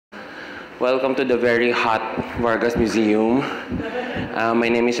Welcome to the very hot Vargas Museum. My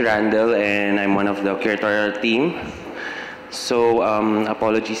name is Randel and I'm one of the curatorial team. So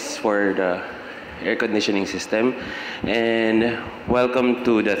apologies for the air conditioning system. And welcome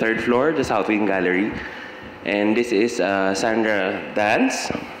to the third floor, the South Wing Gallery. And this is Sandra Dance,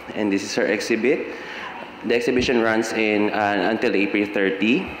 and this is her exhibit. The exhibition runs until April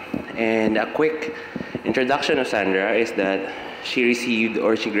 30. And a quick introduction of Sandra is that she received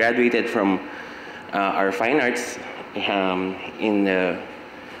or she graduated from our fine arts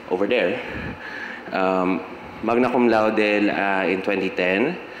over there, magna cum laude in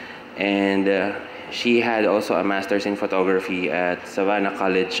 2010, and she had also a master's in photography at Savannah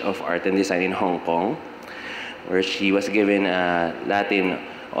College of Art and Design in Hong Kong, where she was given a Latin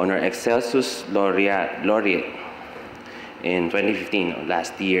honor excelsus laureate in 2015,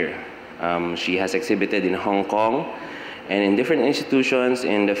 last year. She has exhibited in Hong Kong and in different institutions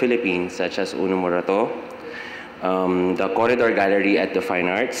in the Philippines, such as Uno Morato, the Corridor Gallery at the Fine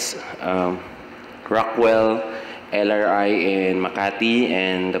Arts, Rockwell, LRI in Makati,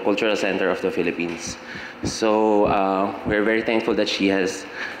 and the Cultural Center of the Philippines. So we're very thankful that she has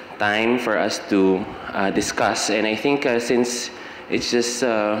time for us to discuss. And I think since it's just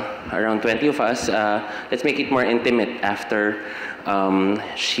around 20 of us, let's make it more intimate after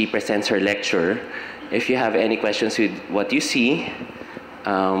she presents her lecture. If you have any questions with what you see,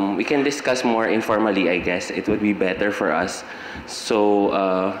 we can discuss more informally, I guess. It would be better for us.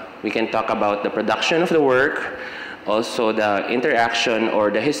 So we can talk about the production of the work, also the interaction or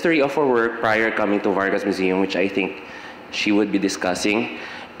the history of her work prior coming to Vargas Museum, which I think she would be discussing.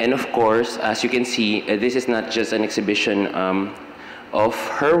 And of course, as you can see, this is not just an exhibition of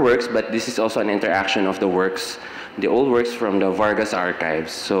her works, but this is also an interaction of the works, the old works from the Vargas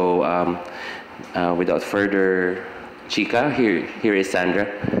archives. So without further chica, here is Sandra.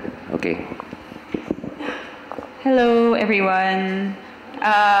 Okay. Hello, everyone.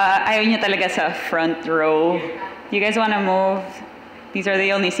 Ayaw niyo talaga sa front row. Do you guys want to move? These are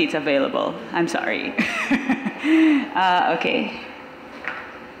the only seats available. I'm sorry. Okay.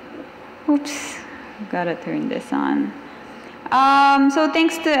 Oops, gotta turn this on. So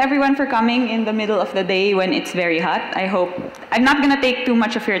thanks to everyone for coming in the middle of the day when it's very hot. I'm not gonna take too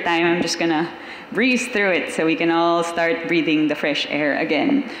much of your time. I'm just gonna breeze through it so we can all start breathing the fresh air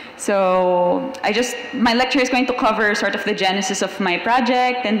again. So my lecture is going to cover sort of the genesis of my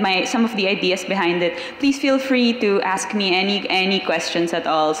project and some of the ideas behind it. Please feel free to ask me any questions at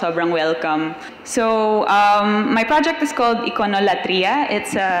all. Sobrang welcome. So my project is called Iconolatria.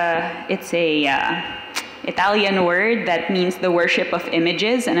 It's a Italian word that means the worship of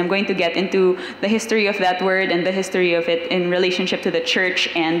images, and I'm going to get into the history of that word and the history of it in relationship to the church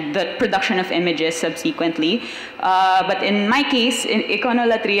and the production of images subsequently. But in my case,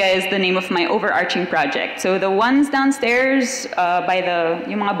 Iconolatria is the name of my overarching project. So the ones downstairs by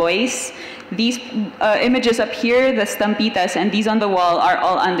yung mga boys, these images up here, the stampitas, and these on the wall are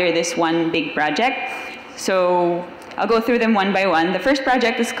all under this one big project. So I'll go through them one by one. The first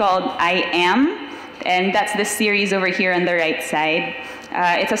project is called I Am. And that's this series over here on the right side.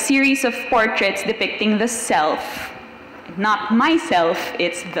 It's a series of portraits depicting the self. Not myself,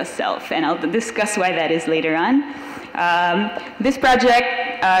 it's the self. And I'll discuss why that is later on. This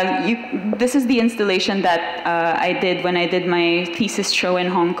project, this is the installation that I did when I did my thesis show in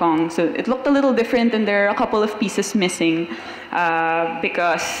Hong Kong. So it looked a little different, and there are a couple of pieces missing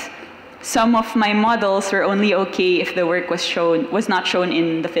because some of my models were only okay if the work was not shown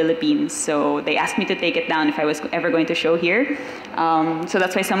in the Philippines. So they asked me to take it down if I was ever going to show here. So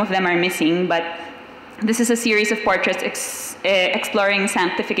that's why some of them are missing. But this is a series of portraits exploring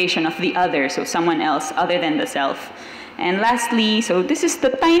sanctification of the other, so someone else other than the self. And lastly, so this is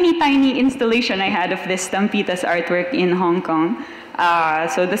the tiny installation I had of this Stampitas artwork in Hong Kong.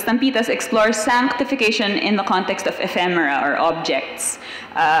 So the Stampitas explore sanctification in the context of ephemera or objects.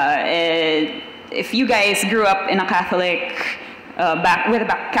 If you guys grew up in a Catholic with a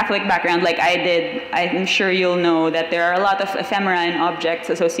Catholic background like I did, I'm sure you'll know that there are a lot of ephemera and objects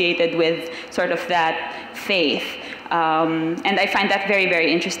associated with sort of that faith. And I find that very,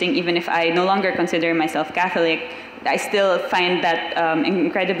 very interesting. Even if I no longer consider myself Catholic, I still find that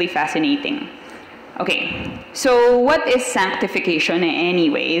incredibly fascinating. Okay, so what is sanctification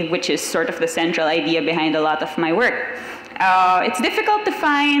anyway, which is sort of the central idea behind a lot of my work? It's difficult to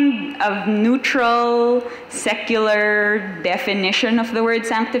find a neutral, secular definition of the word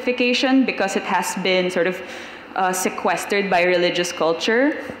sanctification because it has been sort of sequestered by religious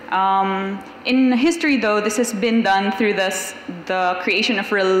culture. In history, though, this has been done through the creation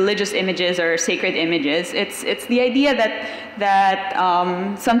of religious images or sacred images. It's the idea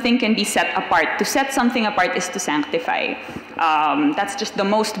that something can be set apart. To set something apart is to sanctify. That's just the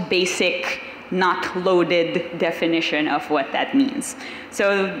most basic, not loaded definition of what that means.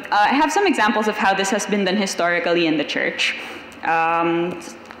 So I have some examples of how this has been done historically in the church.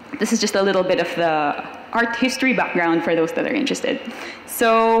 This is just a little bit of the art history background for those that are interested.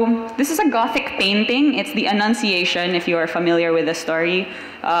 So this is a Gothic painting. It's the Annunciation, if you are familiar with the story.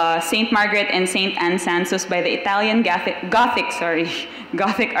 Saint Margaret and Saint Anne Santos by the Italian Gothic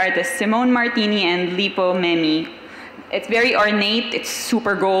artists Simone Martini and Lippo Memmi. It's very ornate, it's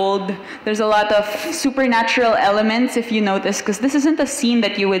super gold. There's a lot of supernatural elements, if you notice, because this isn't a scene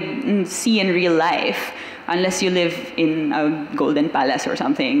that you would see in real life unless you live in a golden palace or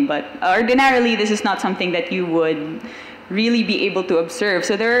something. But ordinarily, this is not something that you would really be able to observe.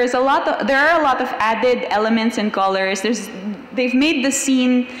 So there are a lot of added elements and colors. They've made the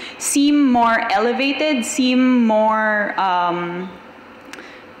scene seem more elevated, seem more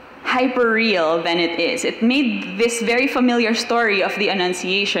hyper-real than it is. It made this very familiar story of the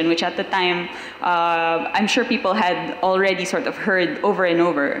Annunciation, which at the time, I'm sure people had already sort of heard over and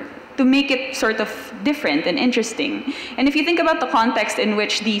over, to make it sort of different and interesting. And if you think about the context in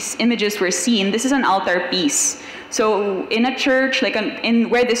which these images were seen, this is an altar piece. So in a church, like in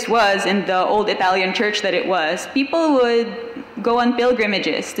where this was, in the old Italian church that it was, people would go on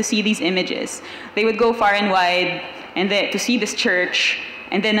pilgrimages to see these images. They would go far and wide and to see this church,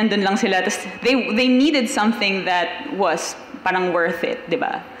 and then nandun lang sila. They needed something that was parang worth it, di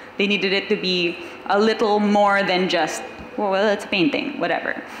ba? They needed it to be a little more than just, well, it's a painting,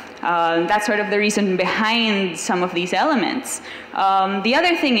 whatever. That's sort of the reason behind some of these elements. The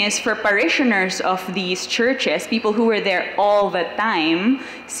other thing is, for parishioners of these churches, people who were there all the time,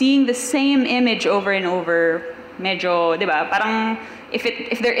 seeing the same image over and over, medyo, di ba? Parang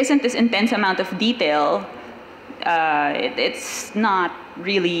if there isn't this intense amount of detail, it's not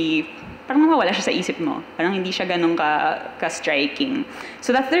really, parang mawala siya sa isip mo. Parang hindi siya ganun ka-striking.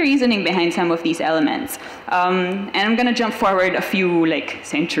 So that's the reasoning behind some of these elements. And I'm gonna jump forward a few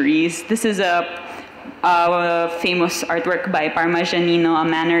centuries. This is a famous artwork by Parmigianino, a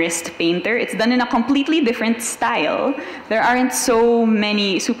Mannerist painter. It's done in a completely different style. There aren't so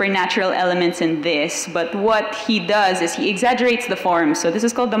many supernatural elements in this, but what he does is he exaggerates the forms. So this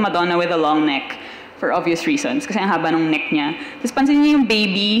is called the Madonna with a long neck, for obvious reasons, kasi ang haba ng neck niya. Tapos pansin niyo yung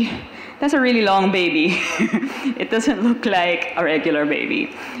baby, that's a really long baby. It doesn't look like a regular baby.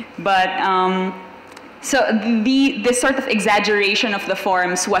 But, so this sort of exaggeration of the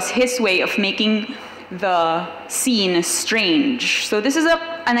forms was his way of making the scene strange. So this is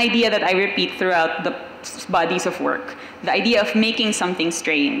an idea that I repeat throughout the bodies of work. The idea of making something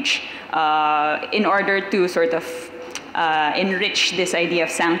strange in order to sort of enrich this idea of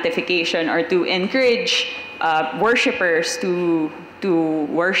sanctification, or to encourage worshippers to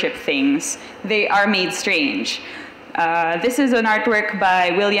worship things. They are made strange. This is an artwork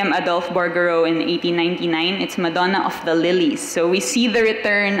by William Adolphe Borgerot in 1899. It's Madonna of the Lilies. So we see the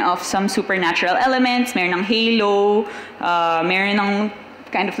return of some supernatural elements. Meron ng halo, meron ng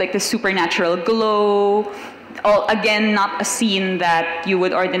kind of like the supernatural glow. All, again, not a scene that you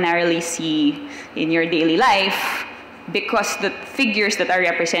would ordinarily see in your daily life, because the figures that are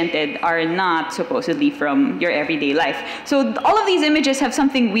represented are not supposedly from your everyday life. So all of these images have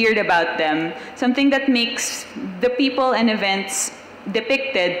something weird about them, something that makes the people and events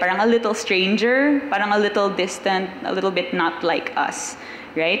depicted parang a little stranger, parang a little distant, a little bit not like us,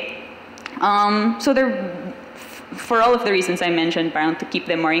 right? So they're, for all of the reasons I mentioned, parang to keep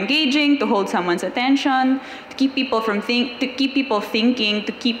them more engaging, to hold someone's attention, to keep people thinking,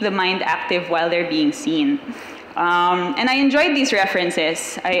 to keep the mind active while they're being seen. And I enjoyed these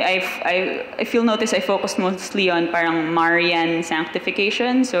references. If you'll notice, I focused mostly on parang Marian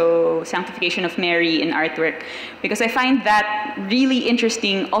sanctification, so sanctification of Mary in artwork, because I find that really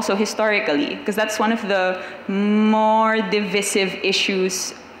interesting also historically, because that's one of the more divisive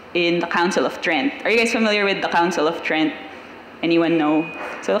issues in the Council of Trent. Are you guys familiar with the Council of Trent? Anyone know?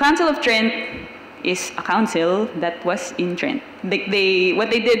 So the Council of Trent is a council that was in Trent. What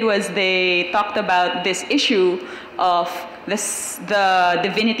they did was they talked about this issue of the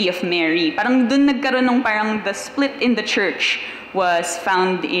divinity of Mary. Parang dun nagkaroon ng parang the split in the church was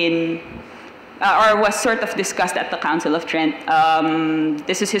found in, or was sort of discussed at the Council of Trent.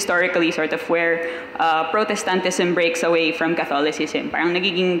 This is historically sort of where Protestantism breaks away from Catholicism. Parang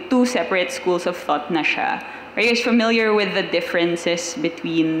nagiging two separate schools of thought na siya. Are you guys familiar with the differences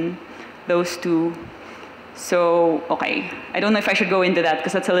between those two So, okay, I don't know if I should go into that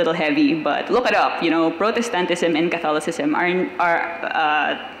because that's a little heavy, but look it up. You know, Protestantism and Catholicism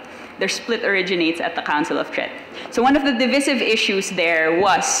their split originates at the Council of Trent. So one of the divisive issues there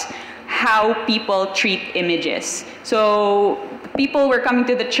was how people treat images. So people were coming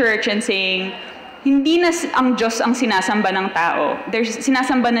to the church and saying, hindi na ang Diyos ang sinasamba ng tao.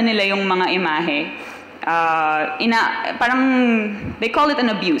 Sinasamba na nila yung mga imahe. Parang, they call it an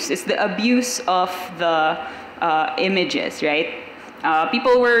abuse. It's the abuse of the images, right?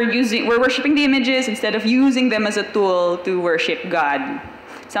 People were worshiping the images instead of using them as a tool to worship God.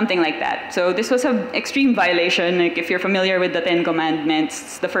 Something like that. So this was an extreme violation. Like if you're familiar with the 10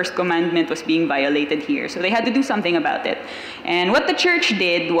 Commandments, the first commandment was being violated here. So they had to do something about it. And what the church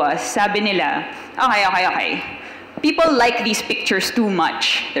did was, sabi nila, okay. People like these pictures too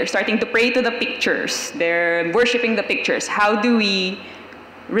much. They're starting to pray to the pictures. They're worshiping the pictures. How do we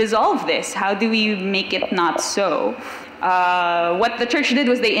resolve this? How do we make it not so? What the church did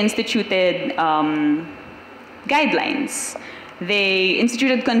was they instituted guidelines. They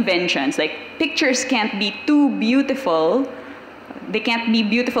instituted conventions, like pictures can't be too beautiful. They can't be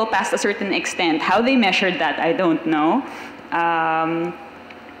beautiful past a certain extent. How they measured that, I don't know.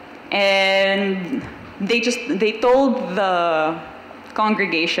 And they told the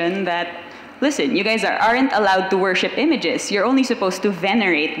congregation that, listen, you guys aren't allowed to worship images. You're only supposed to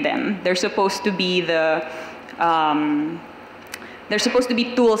venerate them. They're supposed to be they're supposed to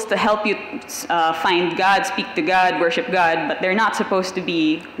be tools to help you find God, speak to God, worship God, but they're not supposed to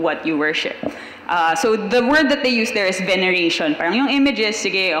be what you worship. So the word that they use there is veneration. Parang yung images,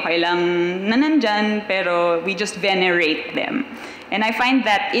 sige, okay lang na nandyan, pero we just venerate them. And I find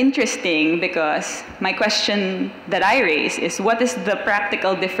that interesting because my question that I raise is, what is the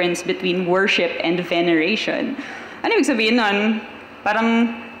practical difference between worship and veneration? Ano ibig sabihin nun?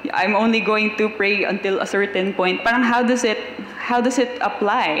 Parang I'm only going to pray until a certain point. Parang how does it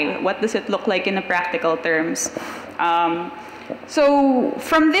apply? What does it look like in the practical terms? So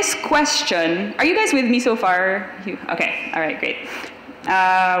from this question, are you guys with me so far? Okay, all right, great.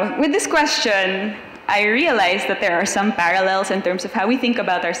 With this question, I realized that there are some parallels in terms of how we think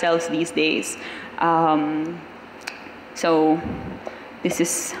about ourselves these days. So this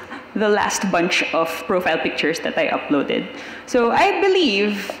is the last bunch of profile pictures that I uploaded. So I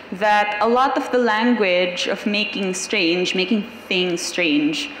believe that a lot of the language of making things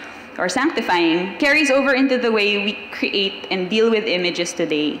strange, or sanctifying, carries over into the way we create and deal with images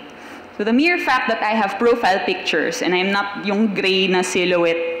today. So the mere fact that I have profile pictures and I'm not yung gray na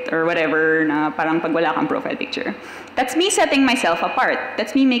silhouette or whatever na parang pag wala kang profile picture, that's me setting myself apart.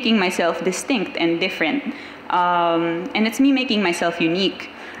 That's me making myself distinct and different. And it's me making myself unique.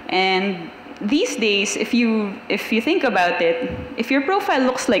 And these days, if you think about it, if your profile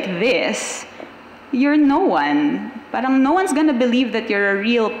looks like this, you're no one. Parang no one's gonna believe that you're a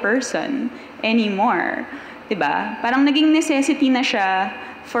real person anymore. Diba? Parang naging necessity na siya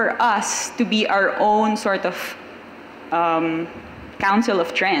for us to be our own sort of Council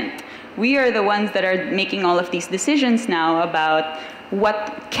of Trent. We are the ones that are making all of these decisions now about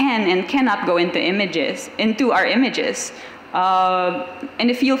what can and cannot go into our images. And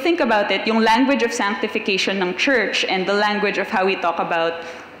if you think about it, yung language of sanctification ng church and the language of how we talk about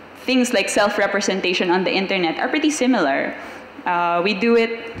things like self-representation on the internet are pretty similar. We do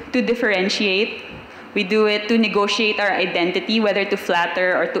it to differentiate. We do it to negotiate our identity, whether to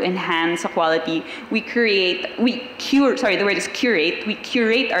flatter or to enhance a quality. We curate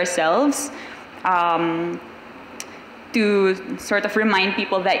ourselves to sort of remind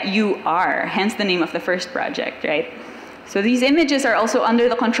people that you are, hence the name of the first project, right? So these images are also under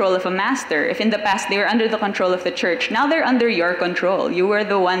the control of a master. If in the past they were under the control of the church, now they're under your control. You were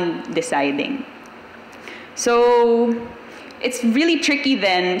the one deciding. So it's really tricky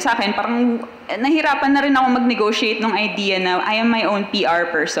then. Sa akin, parang nahirapan na rin ako mag-negotiate ng idea na I am my own PR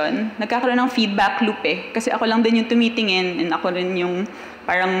person. Nagkakaroon ng feedback loop eh. Kasi ako lang din yung tumitingin and ako rin yung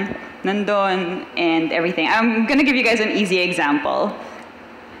parang nandun and everything. I'm gonna give you guys an easy example.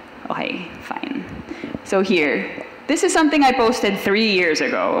 Okay, fine. So here. This is something I posted 3 years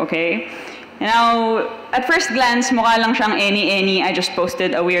ago, okay? Now, at first glance, mukha lang siyang any. I just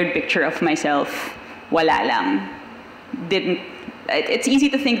posted a weird picture of myself. Wala lang. It's easy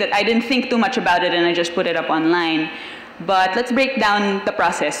to think that I didn't think too much about it and I just put it up online. But let's break down the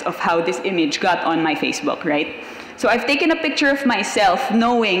process of how this image got on my Facebook, right? So I've taken a picture of myself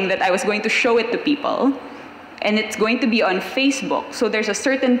knowing that I was going to show it to people. And it's going to be on Facebook. So there's a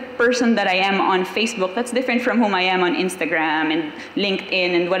certain person that I am on Facebook that's different from whom I am on Instagram and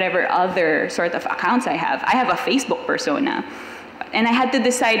LinkedIn and whatever other sort of accounts I have. I have a Facebook persona. and I had to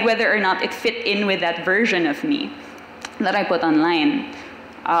decide whether or not it fit in with that version of me that I put online.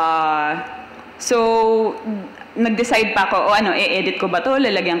 So, nag-decide pa ako, i-edit ko ba to?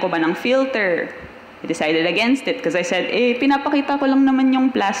 Lalagyan ko ba ng filter? I decided against it because I said, pinapakita ko lang naman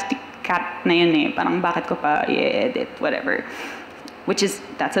yung plastic cat na yun eh. Parang bakit ko pa i-edit, whatever.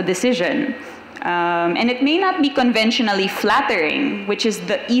 That's a decision. And it may not be conventionally flattering, which is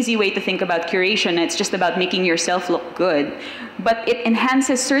the easy way to think about curation. It's just about making yourself look good. But it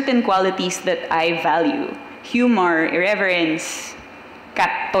enhances certain qualities that I value. Humor, irreverence,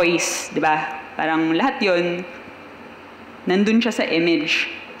 cat toys, di ba? Parang lahat yun, nandun siya sa image.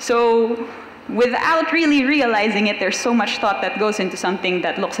 So, without really realizing it, there's so much thought that goes into something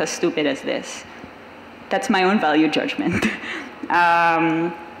that looks as stupid as this. That's my own value judgment.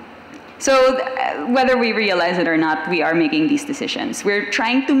 So whether we realize it or not, we are making these decisions. We're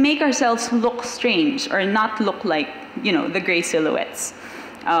trying to make ourselves look strange or not look like, the gray silhouettes.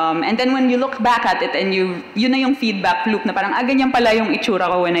 And then when you look back at it and yun na yung feedback loop na parang, ganyan pala yung itsura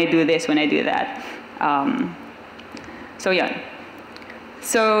ko when I do this, when I do that. So yun.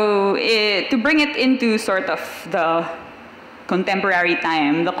 So to bring it into sort of the contemporary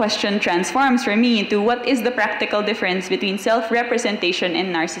time, the question transforms for me into what is the practical difference between self-representation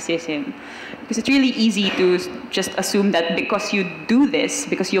and narcissism? Because it's really easy to just assume that because you do this,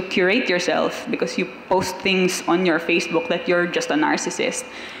 because you curate yourself, because you post things on your Facebook, that you're just a narcissist.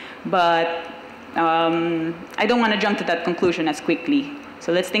 But I don't want to jump to that conclusion as quickly.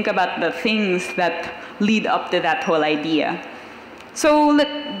 So let's think about the things that lead up to that whole idea. So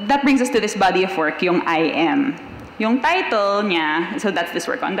that brings us to this body of work, yung I am. Yung title niya, so that's this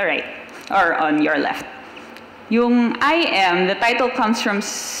work on the right, or on your left. Yung I am, the title comes from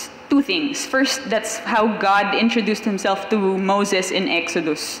two things. First, that's how God introduced himself to Moses in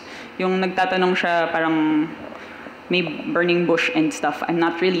Exodus. Yung nagtatanong siya, parang may burning bush and stuff. I'm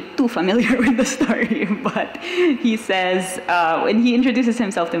not really too familiar with the story, but he says, when he introduces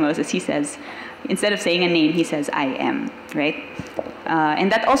himself to Moses, he says, instead of saying a name, he says, I am, right?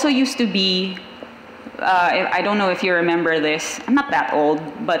 And that also used to be, I don't know if you remember this. I'm not that old,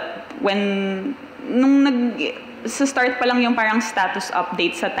 but sa start pa lang yung parang status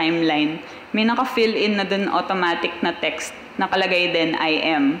update sa timeline, may naka-fill in na dun automatic na text, nakalagay din I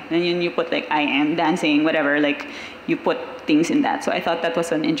am. And yun you put like I am dancing, whatever, like you put things in that. So I thought that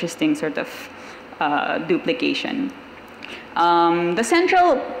was an interesting sort of duplication. The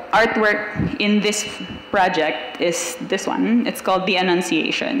central artwork in this project is this one. It's called The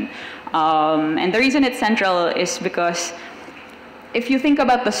Annunciation. And the reason it's central is because if you think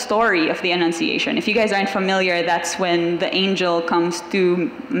about the story of the Annunciation, if you guys aren't familiar, that's when the angel comes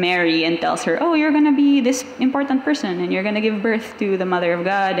to Mary and tells her, oh, you're going to be this important person and you're going to give birth to the Mother of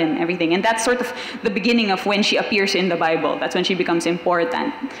God and everything. And that's sort of the beginning of when she appears in the Bible. That's when she becomes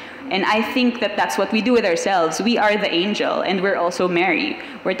important. And I think that that's what we do with ourselves. We are the angel and we're also Mary.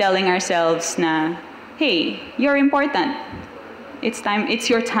 We're telling ourselves na, hey, you're important. It's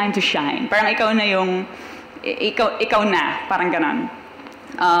your time to shine. Parang ikaw na yung, ikaw na, parang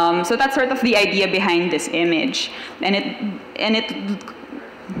ganon. So that's sort of the idea behind this image. And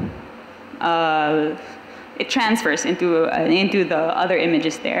it transfers into the other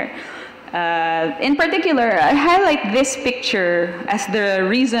images there. In particular, I highlight this picture as the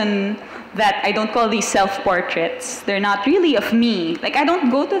reason that I don't call these self-portraits. They're not really of me. Like, I don't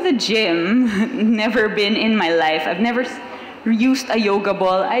go to the gym, never been in my life. I've never used a yoga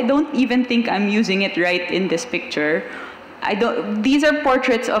ball. I don't even think I'm using it right in this picture. These are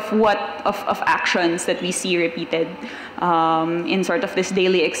portraits of actions that we see repeated in sort of this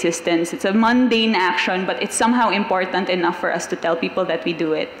daily existence. It's a mundane action, but it's somehow important enough for us to tell people that we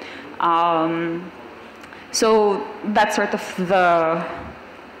do it. So that's sort of the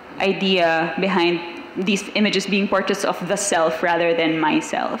idea behind these images being portraits of the self rather than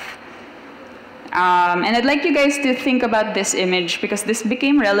myself. And I'd like you guys to think about this image because this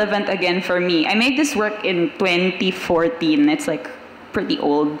became relevant again for me. I made this work in 2014. It's like pretty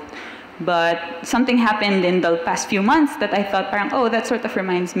old. But something happened in the past few months that I thought, parang, oh, that sort of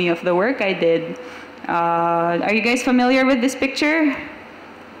reminds me of the work I did. Are you guys familiar with this picture?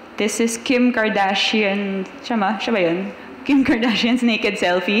 This is Kim Kardashian. Siya ba yun? Kim Kardashian's naked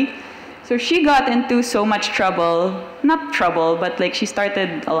selfie. So she got into so much trouble, not trouble, but like she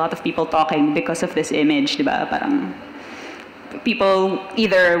started a lot of people talking because of this image, diba? Parang people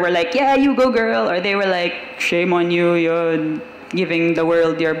either were like, yeah, you go girl, or they were like, shame on you, you're giving the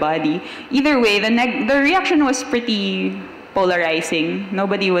world your body. Either way, the reaction was pretty polarizing.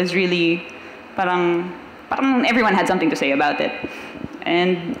 Nobody was really, parang everyone had something to say about it.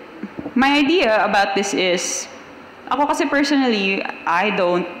 And my idea about this is, Ako kasi personally, I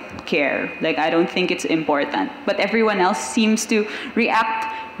don't care. Like, I don't think it's important. But everyone else seems to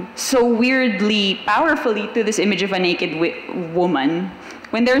react so weirdly, powerfully to this image of a naked woman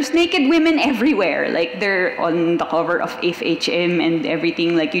when there's naked women everywhere. Like, they're on the cover of FHM and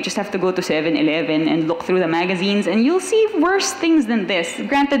everything. Like, you just have to go to 7-Eleven and look through the magazines and you'll see worse things than this.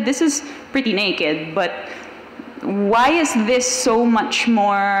 Granted, this is pretty naked, but why is this so much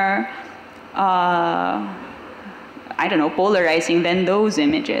more, I don't know, polarizing than those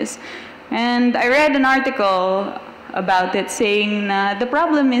images? And I read an article about it saying the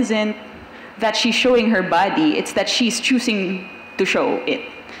problem isn't that she's showing her body, it's that she's choosing to show it.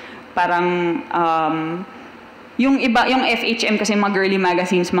 Parang, yung FHM kasi, mga girly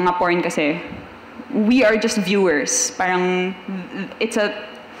magazines, mga porn kasi, we are just viewers. Parang, it's a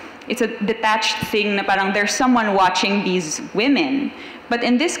detached thing na parang there's someone watching these women. But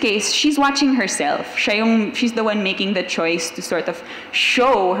in this case, she's watching herself. She's the one making the choice to sort of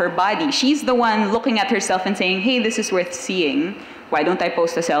show her body. She's the one looking at herself and saying, hey, this is worth seeing. Why don't I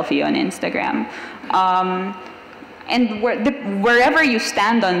post a selfie on Instagram? And wherever you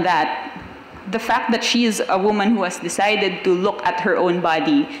stand on that, the fact that she is a woman who has decided to look at her own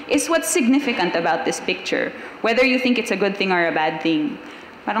body is what's significant about this picture, whether you think it's a good thing or a bad thing.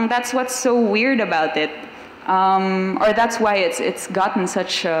 Parang that's what's so weird about it. Or that's why it's gotten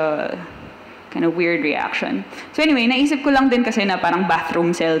such a kind of weird reaction. So anyway, naisip ko lang din kasi na parang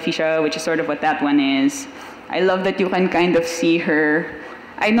bathroom selfie siya, which is sort of what that one is. I love that you can kind of see her.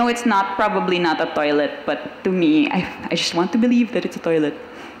 I know it's probably not a toilet, but to me, I just want to believe that it's a toilet.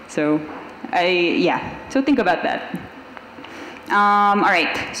 So, so think about that. All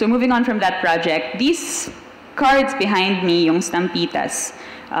right, so moving on from that project, these cards behind me, yung stampitas,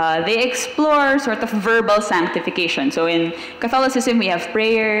 they explore sort of verbal sanctification. So in Catholicism, we have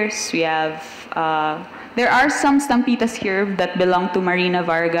prayers, we have, there are some stampitas here that belong to Marina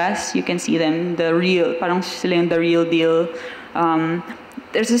Vargas. You can see them, parang sila yung the real deal.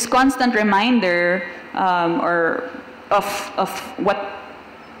 There's this constant reminder of what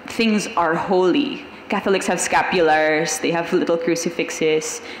things are holy. Catholics have scapulars, they have little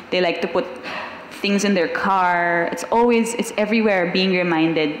crucifixes, they like to put things in their car. It's everywhere being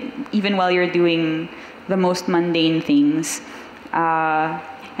reminded, even while you're doing the most mundane things.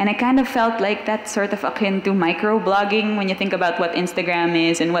 And I kind of felt like that's sort of akin to microblogging when you think about what Instagram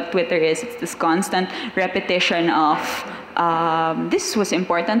is and what Twitter is. It's this constant repetition of this was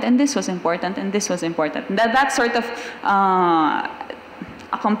important and this was important and this was important. That sort of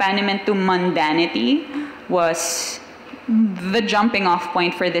accompaniment to mundanity was the jumping off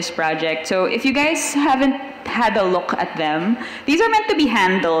point for this project. So if you guys haven't had a look at them, these are meant to be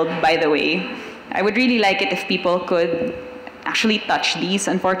handled, by the way. I would really like it if people could actually touch these.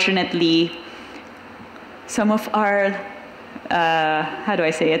 Unfortunately, some of our, how do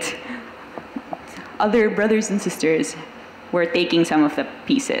I say it? Other brothers and sisters were taking some of the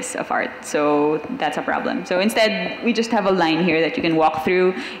pieces of art. So that's a problem. So instead, we just have a line here that you can walk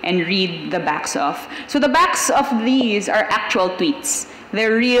through and read the backs of. So the backs of these are actual tweets.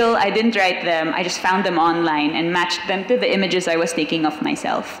 They're real, I didn't write them, I just found them online and matched them to the images I was taking of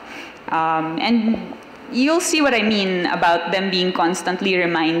myself. And you'll see what I mean about them being constantly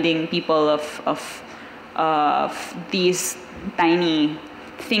reminding people of these tiny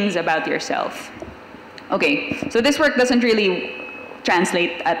things about yourself. Okay, so this work doesn't really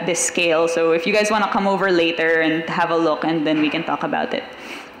translate at this scale, so if you guys want to come over later and have a look and then we can talk about it,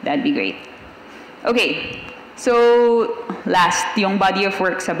 that'd be great. Okay, so last, yung body of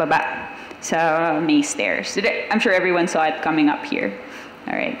work sa baba, sa may stairs. I'm sure everyone saw it coming up here.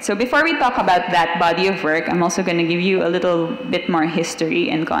 All right, so before we talk about that body of work, I'm also going to give you a little bit more history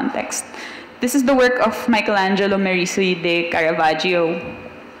and context. This is the work of Michelangelo Merisi de Caravaggio.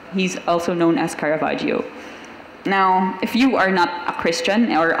 He's also known as Caravaggio. Now, if you are not a Christian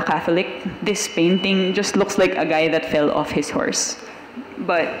or a Catholic, this painting just looks like a guy that fell off his horse.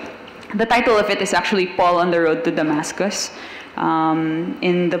 But the title of it is actually Paul on the Road to Damascus.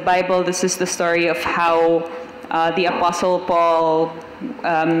 In the Bible, this is the story of how the Apostle Paul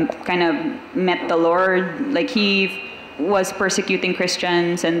kind of met the Lord. Like, he was persecuting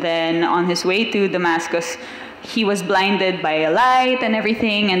Christians, and then on his way to Damascus, he was blinded by a light and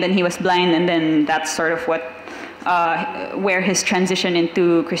everything, and then he was blind, and then that's sort of what where his transition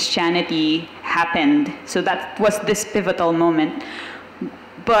into Christianity happened. So that was this pivotal moment.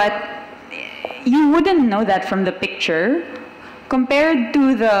 But you wouldn't know that from the picture, compared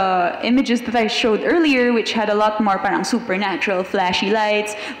to the images that I showed earlier, which had a lot more parang supernatural, flashy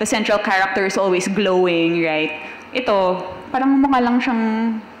lights. The central character is always glowing, right? Ito, parang mukha lang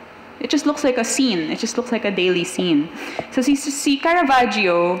siyang It just looks like a scene. It just looks like a daily scene. So si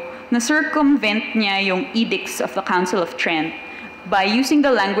Caravaggio, na-circumvent niya yung edicts of the Council of Trent by using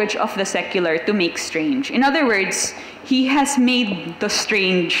the language of the secular to make strange. In other words, he has made the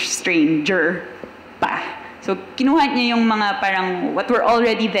strange stranger pa. So kinuha niya yung mga parang what were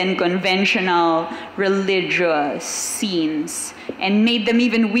already then conventional religious scenes and made them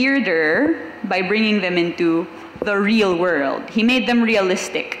even weirder by bringing them into the real world. He made them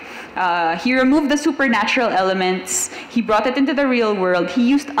realistic. He removed the supernatural elements. He brought it into the real world. He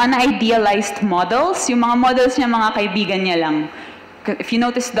used unidealized models. Yung mga models niya, mga kaibigan niya lang. If you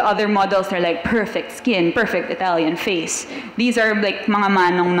notice the other models, they're like perfect skin, perfect Italian face. These are like mga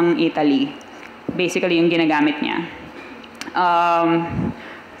manong ng Italy. Basically, yung ginagamit niya.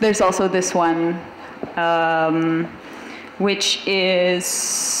 There's also this one, which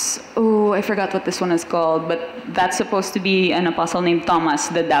is, oh, I forgot what this one is called, but that's supposed to be an apostle named Thomas,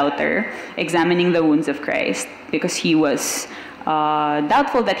 the doubter, examining the wounds of Christ, because he was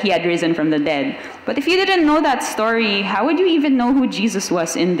doubtful that he had risen from the dead. But if you didn't know that story, how would you even know who Jesus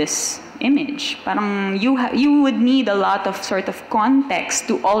was in this image? Parang you would need a lot of sort of context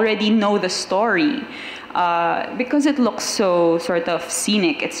to already know the story, because it looks so sort of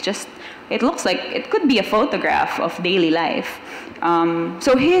scenic. It looks like it could be a photograph of daily life.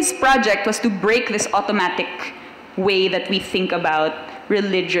 So his project was to break this automatic way that we think about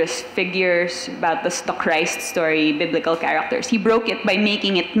religious figures, about the Christ story, biblical characters. He broke it by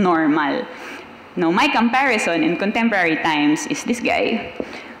making it normal. Now, my comparison in contemporary times is this guy.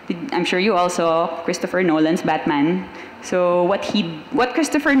 I'm sure you all saw Christopher Nolan's Batman. So what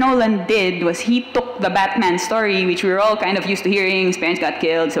Christopher Nolan did was he took the Batman story, which we were all kind of used to hearing. His parents got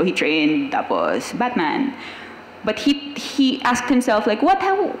killed, so he trained. Tapos Batman. But he asked himself, like, what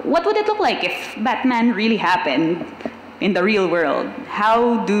would it look like if Batman really happened in the real world?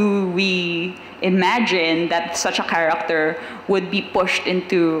 How do we imagine that such a character would be pushed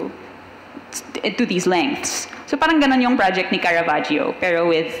into these lengths? So parang ganon yung project ni Caravaggio, pero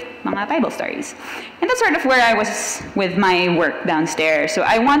with mga Bible stories. And that's sort of where I was with my work downstairs. So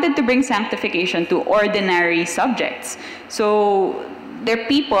I wanted to bring sanctification to ordinary subjects. So they're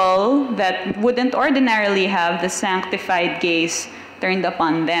people that wouldn't ordinarily have the sanctified gaze turned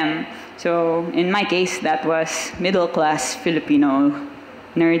upon them. So in my case, that was middle-class Filipino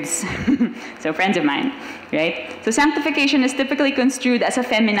nerds, so friends of mine, right? So sanctification is typically construed as a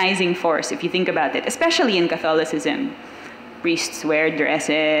feminizing force, if you think about it, especially in Catholicism. Priests wear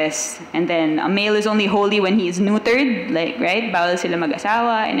dresses, and then a male is only holy when he is neutered, like, right? Bawal sila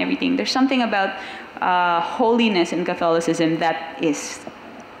mag-asawa and everything. There's something about holiness in Catholicism that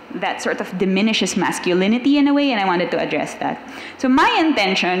sort of diminishes masculinity in a way, and I wanted to address that. So my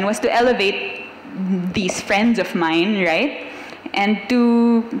intention was to elevate these friends of mine, right? And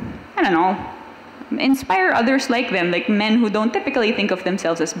to, I don't know, inspire others like them, like men who don't typically think of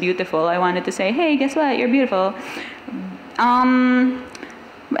themselves as beautiful. I wanted to say, hey, guess what? You're beautiful.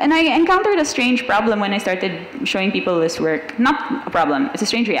 And I encountered a strange problem when I started showing people this work. Not a problem, it's a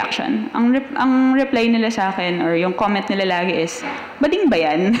strange reaction. Ang reply nila sa akin, or yung comment nila lagi is, bading ba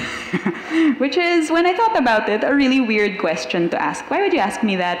yan? Which is, when I thought about it, a really weird question to ask. Why would you ask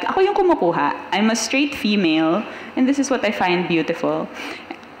me that? Ako yung kumukuha. I'm a straight female, and this is what I find beautiful.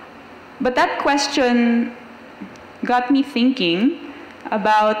 But that question got me thinking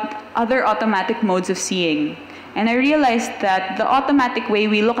about other automatic modes of seeing. And I realized that the automatic way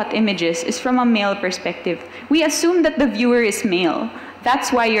we look at images is from a male perspective. We assume that the viewer is male.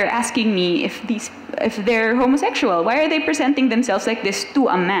 That's why you're asking me if they're homosexual. Why are they presenting themselves like this to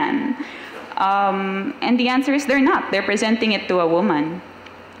a man? And the answer is they're not. They're presenting it to a woman.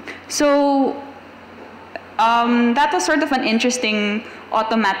 So that was sort of an interesting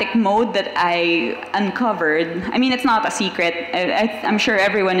automatic mode that I uncovered. I mean, it's not a secret. I'm sure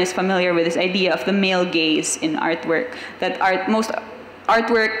everyone is familiar with this idea of the male gaze in artwork, that most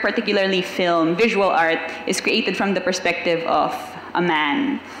artwork, particularly film, visual art, is created from the perspective of a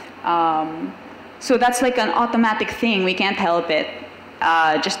man. So that's like an automatic thing. We can't help it,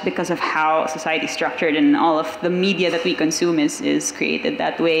 just because of how society is structured and all of the media that we consume is created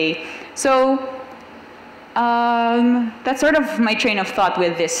that way. So that's sort of my train of thought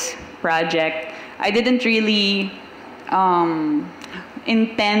with this project. I didn't really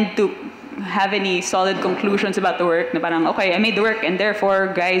intend to have any solid conclusions about the work. Na parang, okay, I made the work and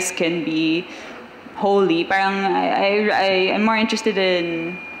therefore guys can be holy. Parang I'm more interested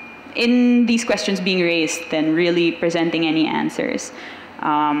in these questions being raised than really presenting any answers.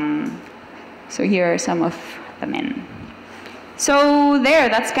 So here are some of the men. So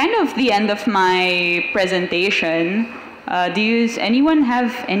that's kind of the end of my presentation. Does anyone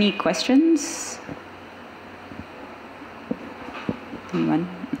have any questions? Anyone?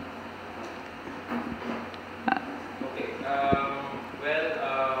 Okay.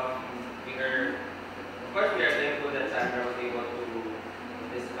 Of course, we are thankful that Sandra was able to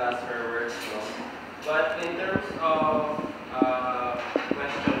discuss her work. No? But in terms of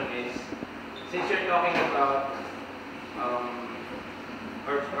question is, since you're talking about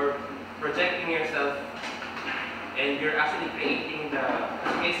or projecting yourself, and you're actually creating you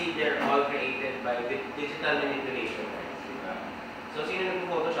can see they're all created by digital manipulation. So, sino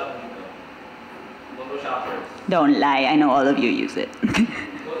nag-Photoshop dito? Photoshoppers. Don't lie, I know all of you use it.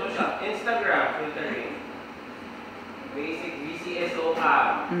 Photoshop, Instagram, filtering. Basic VCSO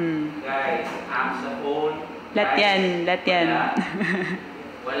cam. Guys, apps sa phone. Let yan.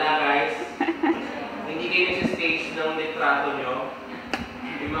 Wala guys. Hindi kayo nasa-stage ng litrato nyo.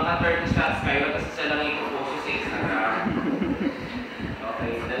 Yung mga 30 shots kayo, tapos isa lang i-post sa Instagram.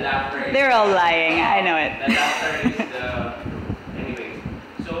 Okay, the laughter is... They're all lying, I know it. The laughter is the... Anyway,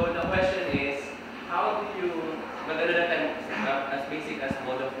 so the question is, how do you... Magano na tayo, as basic as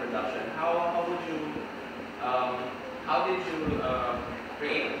mode of production, how did you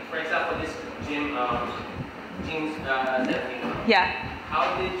create, for example, this Jim's selfie? Yeah.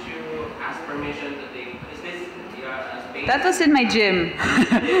 How did you ask permission to take? Is this space? That was in my gym,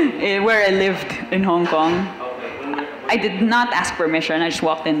 where I lived in Hong Kong. Okay. I did not ask permission, I just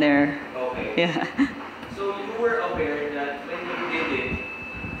walked in there. Okay. Yeah. So you were aware that when you did it,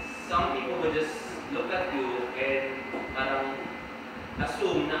 some people would just look at you and parang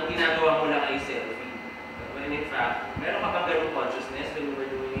assume na ang ginagawa mo lang ay selfie. When in fact, meron ka bang ganung consciousness when you were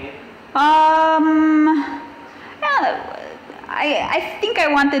doing it? I think I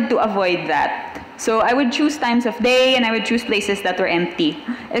wanted to avoid that. So I would choose times of day and I would choose places that were empty.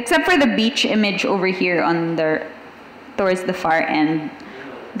 Except for the beach image over here on towards the far end.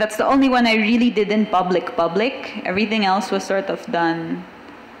 That's the only one I really did in public. Everything else was sort of done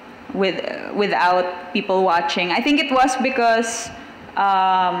without people watching. I think it was because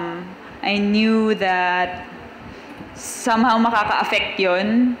I knew that somehow makaka-affect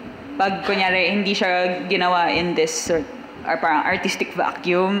yun pag kunyari hindi siya ginawa in this sort or parang artistic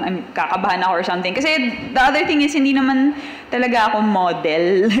vacuum. I mean, kakabahan ako or something. Kasi the other thing is hindi naman talaga ako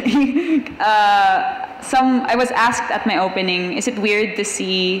model. I was asked at my opening, is it weird to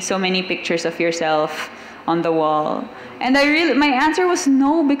see so many pictures of yourself on the wall? And my answer was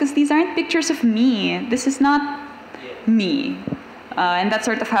no, because these aren't pictures of me. This is not me. And that's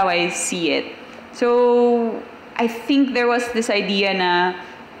sort of how I see it. So I think there was this idea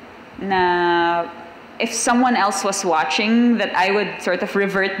na if someone else was watching, that I would sort of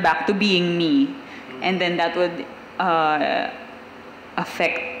revert back to being me. And then that would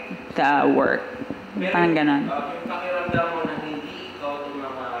affect the work. Parang ganon. Yung pakiramdam mo na hindi ikaw itong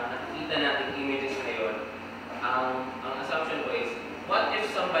mga nakikita nating images ngayon, ang assumption ko is, what if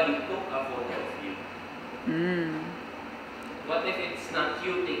somebody took a photo of you? What if it's not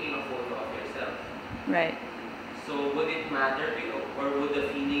you taking a photo of yourself? Right. So would it matter to you, or would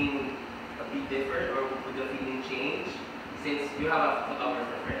the feeling be different, or would the feeling change since you have a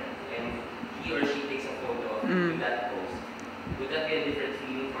photographer friend and he or she takes a photo of you in that pose? Would that be a different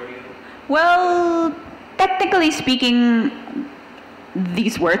feeling for you? Well, technically speaking,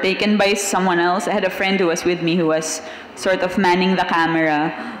 these were taken by someone else. I had a friend who was with me who was sort of manning the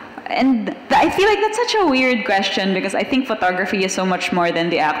camera. And I feel like that's such a weird question because I think photography is so much more than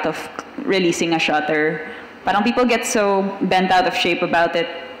the act of releasing a shutter. Parang people get so bent out of shape about it,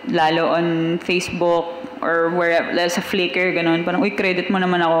 lalo on Facebook or wherever, sa Flickr, ganun. Parang, uy, credit mo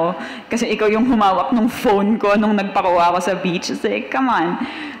naman ako kasi ikaw yung humawak ng phone ko nung nagpakuha ako sa beach. It's like, come on.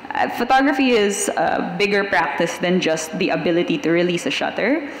 Photography is a bigger practice than just the ability to release a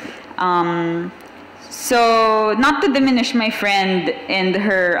shutter. So, not to diminish my friend and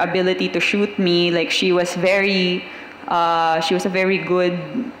her ability to shoot me, like she was a very good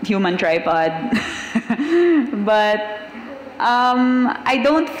human tripod. But I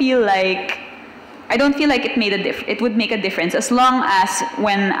don't feel like it would make a difference as long as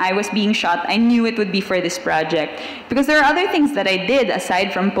when I was being shot, I knew it would be for this project. Because there are other things that I did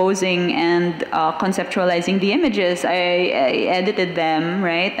aside from posing and conceptualizing the images. I edited them,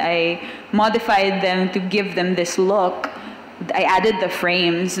 right? I modified them to give them this look. I added the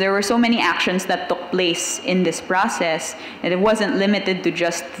frames. There were so many actions that took place in this process, and it wasn't limited to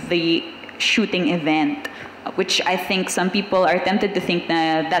just the shooting event, which I think some people are tempted to think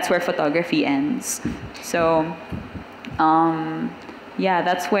that that's where photography ends. So, yeah,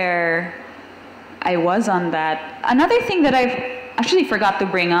 that's where I was on that. Another thing that actually forgot to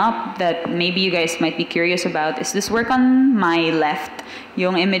bring up that maybe you guys might be curious about is this work on my left,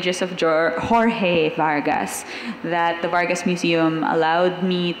 yung images of Jorge Vargas that the Vargas Museum allowed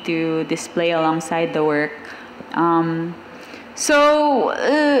me to display alongside the work. So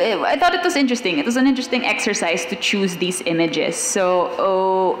I thought it was interesting. It was an interesting exercise to choose these images. So,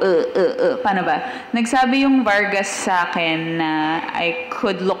 paano ba? Nagsabi yung Vargas sa akin na I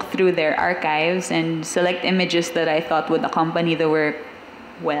could look through their archives and select images that I thought would accompany the work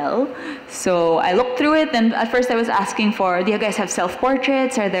well. So I looked through it, and at first I was asking for, do you guys have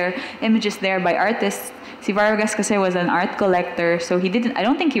self-portraits? Are there images there by artists? Si Vargas kasi was an art collector, so I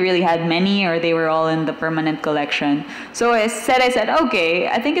don't think he really had many, or they were all in the permanent collection. So I said, okay,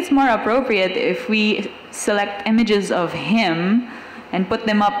 I think it's more appropriate if we select images of him and put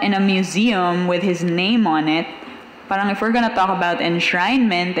them up in a museum with his name on it. Parang if we're gonna talk about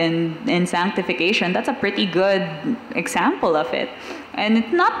enshrinement and sanctification, that's a pretty good example of it. And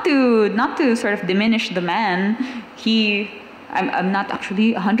it's not to sort of diminish the man. I'm not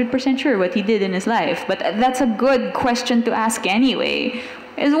actually 100% sure what he did in his life, but that's a good question to ask anyway.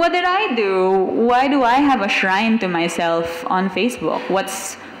 Is what did I do? Why do I have a shrine to myself on Facebook?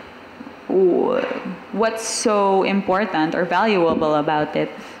 What's so important or valuable about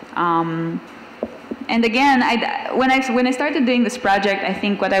it? And again, when I started doing this project, I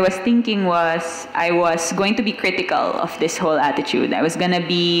think what I was thinking was I was going to be critical of this whole attitude. I was going to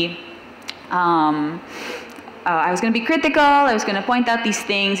be critical, I was going to point out these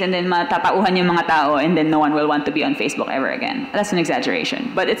things, and then matatauhan yung mga tao, and then no one will want to be on Facebook ever again. That's an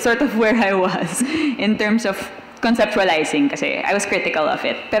exaggeration, but it's sort of where I was in terms of conceptualizing kasi I was critical of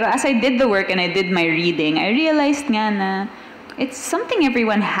it. Pero as I did the work and I did my reading, I realized nga na it's something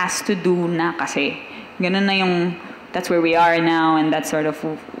everyone has to do na kasi. Ganun na yung, that's where we are now, and that's sort of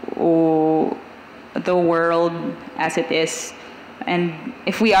the world as it is. And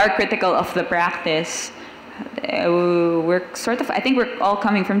if we are critical of the practice, I think we're all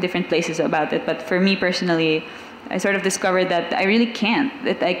coming from different places about it, but for me personally, I sort of discovered that I really can't.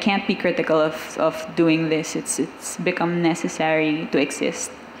 That I can't be critical of doing this. It's become necessary to exist.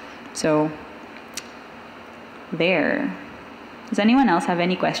 So, there. Does anyone else have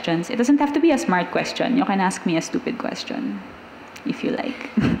any questions? It doesn't have to be a smart question. You can ask me a stupid question, if you like.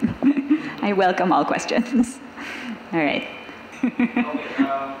 I welcome all questions. All right. Okay.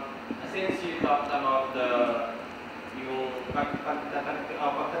 Since you talked about yung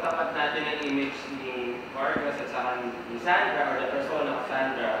pagtatapat natin ng image ni Vargas at saka ni Sandra, or the persona of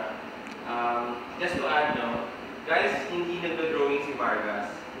Sandra, just to add, no, guys, hindi nagdo-drawing si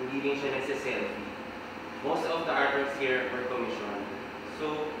Vargas, hindi rin siya nagsiselfie. Most of the artworks here were commissioned.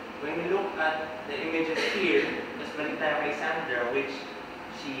 So, when we look at the images here, just balik tayo kay Sandra, which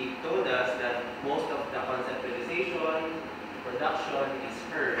she told us that most of the conceptualization, production is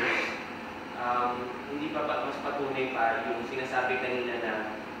hers. Hindi pa mas patunay pa yung sinasabi kanina na,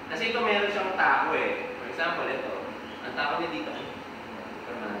 kasi ito meron siyang tao eh. For example, ito, ang tao niya dito,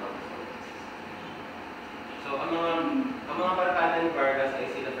 so, ang mga barkada ni Vargas ay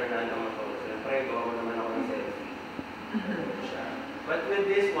sila Fernando Matos. Siyempre, gawa naman ako ng selfie. But with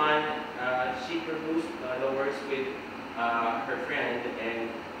this one, she produced the works with her friend, and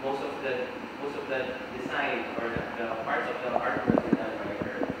most of the design or the parts of the artwork were done by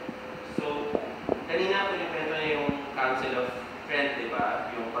her. So, kanina pinikwento na yung Council of Trent, di ba?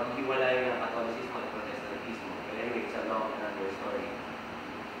 Yung paghiwalay ng Catholicismo at Protestantismo. But anyway, it's a long another story.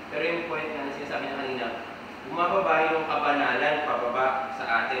 Pero yung point nga na sinasabi niya kanina, bumababa yung kabanalan pababa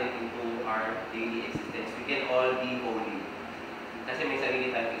sa atin into our daily existence. We can all be holy. Kasi may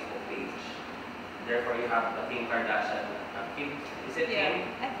sarili tayong Facebook page. Therefore, you have the Kim Kardashian. Is it Kim?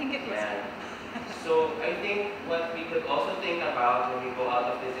 I think it was. Yeah. So, I think what we could also think about when we go out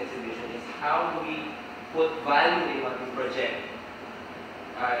of this exhibition is how do we put value in what we project.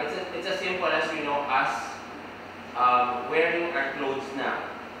 It's as simple as, you know, us wearing our clothes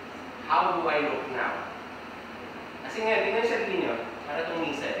now. How do I look now? Kasi nga, tingnan siya rin yun, para itong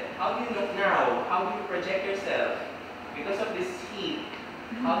misa eh. How do you look now? How do you project yourself? Because of this heat,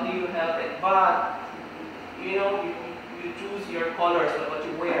 how do you help it? But, you know, you choose your colors, what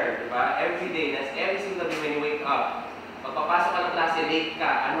you wear, diba? Every day, that's every single day when you wake up. Pagpapasok ka ng klase, late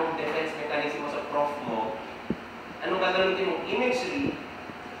ka, anong defense mechanism mo sa prof mo? Anong gagamitin mong imagery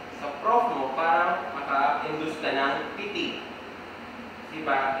sa prof mo para maka-induce ka ng pity?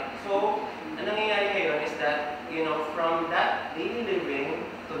 Diba? So, ang nangyayari ngayon is that, you know, from that daily living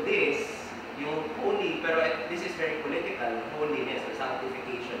to this, yung holy, pero this is very political, holiness or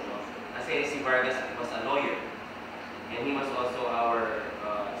sanctification, no? Kasi si Vargas was a lawyer, and he was also our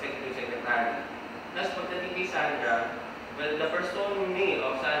secretary. Plus, pagdating kay Sandra, well, the persona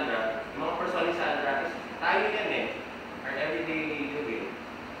of Sandra, yung mga persona ni Sandra, is tayo yan eh, our everyday living.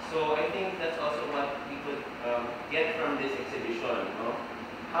 So I think that's also what we could get from this exhibition. No?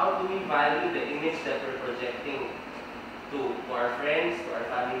 How do we value the image that we're projecting to our friends, to our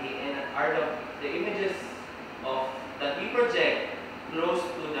family, and are the images that we project close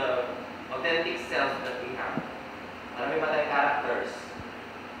to the authentic self that we have? Marami ba tayong characters?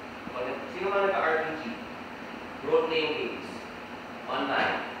 Sino man nagka-RPG? Role-playing games?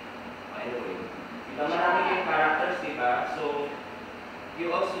 Online? Anyway. Diba marami kayong characters, diba? So,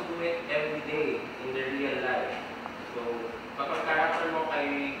 you also do it every day in the real life. So, kapag character mo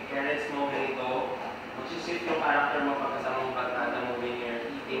kay parents mo ganito, mag-shift yung character mo pagkasama mong barkada mo when you're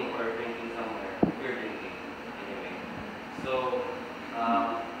eating or drinking somewhere. You're drinking. Anyway. So,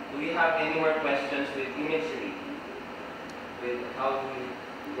 do we have any more questions with imagery? With how do we...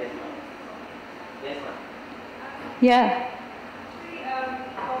 Yes, ma'am. Yes, ma'am. Yeah. Actually,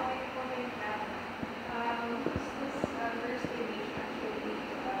 comment that this first image actually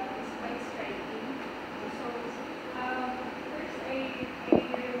is quite striking. So, first I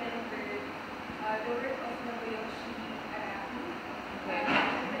remember the work of Nobuyoshi Araki,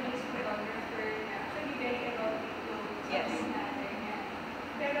 Japanese photographer, actually very erotic clothes. Yes.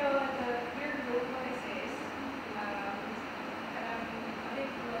 Pero your group is a bit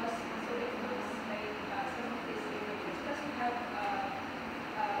lost, so it looks like some of these images. Plus we have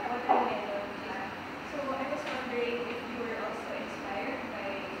watermelon. So I was wondering if you were also inspired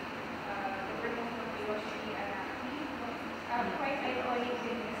by the work of Nobuyoshi Araki. Quite iconic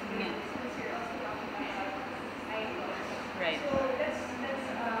in this case, since you're also talking about icons. Right. So that's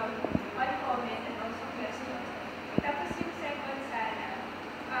one comment and also question. Tapos yung second sana,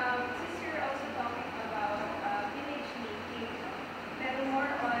 since you're also talking about image making, pero more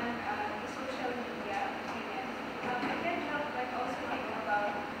on the social media, I can't help but also think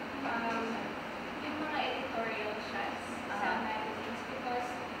about yung mga editorial shots sa magazines because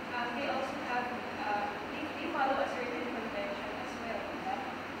they also have, they follow a certain convention as well.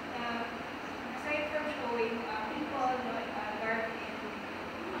 Aside from showing people garbed in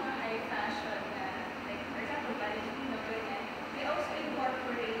mga high fashion, like for example, Valentino, they also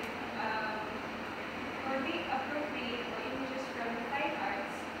incorporate or they appropriate images from the fine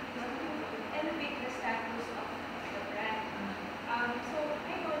arts to elevate the status of the brand. So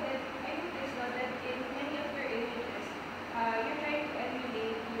I noticed that in many of your images, you're trying to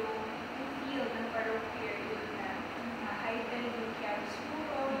emulate yung feel ng parang period na heightened yung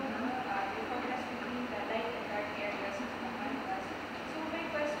chiaroscuro, yung contrast between the light and dark areas of the canvas. So my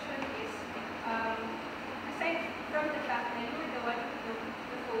question is, aside from the fact that you were the one who took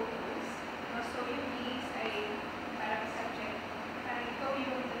the photos, so yung these ay parang subject, parang ikaw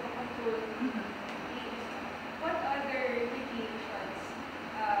yung nagpakontrol these. What other deviations,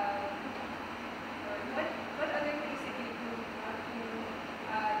 or what other things that you do to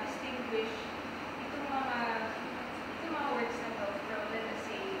distinguish itong mga works na to from, let us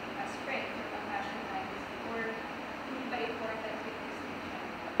say, a spread from a fashion magazine, or hindi ba important with distinction?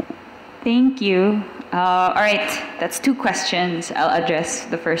 Thank you. All right, that's two questions. I'll address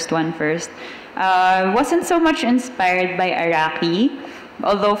the first one first. Wasn't so much inspired by Araki,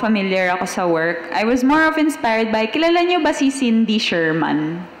 although familiar ako sa work. I was more of inspired by, kilala niyo ba si Cindy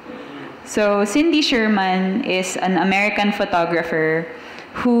Sherman? So Cindy Sherman is an American photographer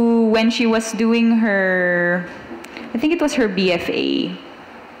who, when she was doing her, I think it was her BFA,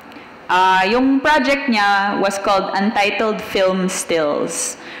 yung project niya was called Untitled Film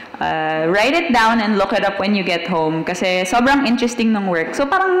Stills. Write it down and look it up when you get home kasi sobrang interesting ng work. So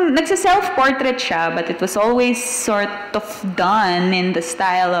parang nagsa-self-portrait siya, but it was always sort of done in the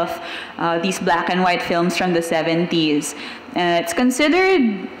style of these black and white films from the 70s. It's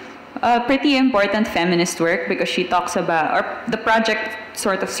considered a pretty important feminist work because she talks about, or the project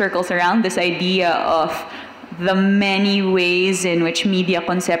sort of circles around this idea of the many ways in which media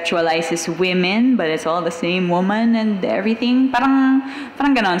conceptualizes women, but it's all the same woman and everything. Parang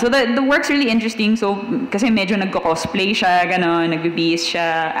ganon. So the work's really interesting. So, kasi medyo nagko-cosplay siya, ganon, nagbibihis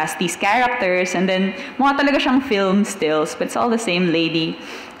siya as these characters, and then mukha talaga siyang film stills, but it's all the same lady.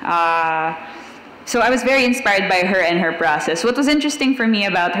 So I was very inspired by her and her process. What was interesting for me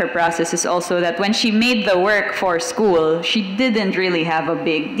about her process is also that when she made the work for school, she didn't really have a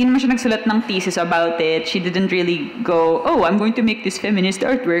big, di naman siya nagsulat ng thesis about it. She didn't really go, oh, I'm going to make this feminist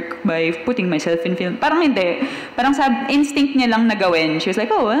artwork by putting myself in film. Parang hindi. Parang sa instinct niya lang na gawin. She was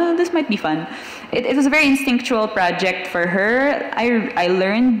like, oh, well, this might be fun. It was a very instinctual project for her. I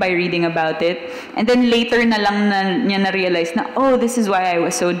learned by reading about it. And then later na lang niya na-realize na, oh, this is why I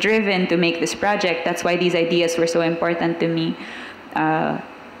was so driven to make this project. project. That's why these ideas were so important to me.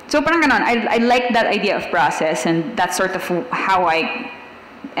 So parang ganon, I like that idea of process, and that's sort of how I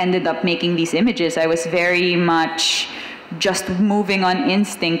ended up making these images. I was very much just moving on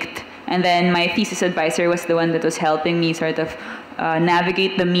instinct, and then my thesis advisor was the one that was helping me sort of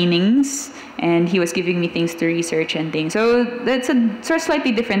navigate the meanings, and he was giving me things to research and things. So that's a sort of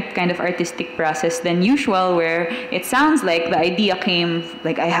slightly different kind of artistic process than usual, where it sounds like the idea came,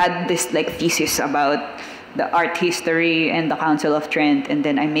 like I had this like thesis about the art history and the Council of Trent, and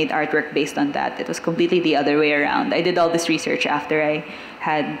then I made artwork based on that. It was completely the other way around. I did all this research after I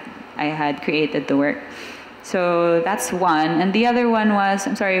had created the work. So that's one. And the other one was,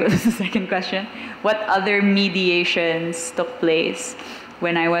 I'm sorry, what was the second question? What other mediations took place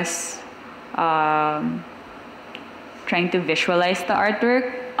when I was trying to visualize the artwork?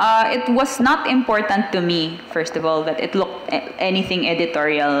 It was not important to me, first of all, that it looked anything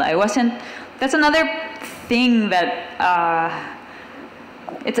editorial. That's another thing that,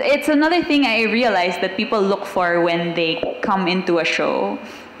 it's another thing I realized that people look for when they come into a show,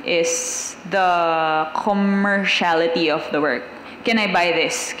 is the commerciality of the work. Can I buy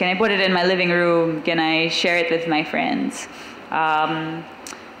this? Can I put it in my living room? Can I share it with my friends? I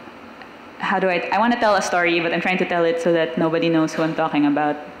want to tell a story, but I'm trying to tell it so that nobody knows who I'm talking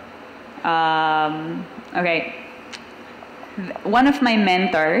about. Okay. One of my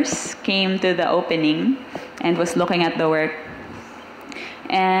mentors came to the opening and was looking at the work.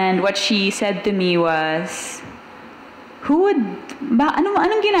 And what she said to me was,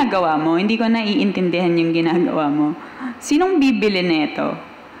 anong ginagawa mo? Hindi ko naiintindihan yung ginagawa mo. Sinong bibili nito?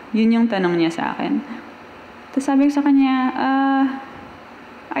 Yun yung tanong niya sa akin. Tapos sabi ko sa kanya,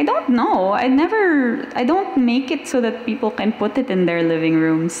 I don't know. I don't make it so that people can put it in their living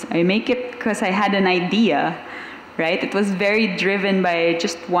rooms. I make it because I had an idea, right? It was very driven by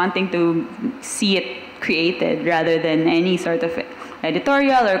just wanting to see it created rather than any sort of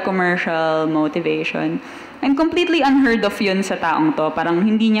editorial or commercial motivation. And completely unheard of yun sa taong to. Parang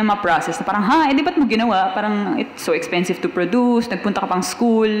hindi niya ma-process. Parang, di ba't mo ginawa? Parang it's so expensive to produce. Nagpunta ka pang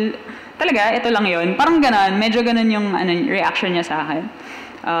school. Talaga, ito lang yun. Parang ganon. Medyo ganon yung reaction niya sa akin.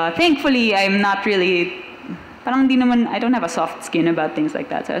 Thankfully, I'm not really, parang di naman, I don't have a soft skin about things like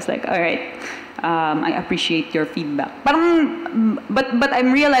that. So I was like, all right, I appreciate your feedback. Parang, but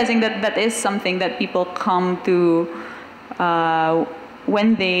I'm realizing that that is something that people come to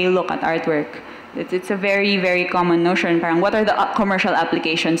when they look at artwork. It's a very, very common notion. Parang, what are the commercial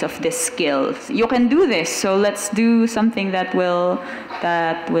applications of this skill? You can do this, so let's do something that will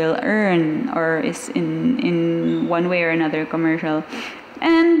earn or is in one way or another commercial.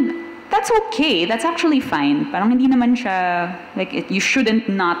 And that's okay. That's actually fine. Parang hindi naman siya, like, you shouldn't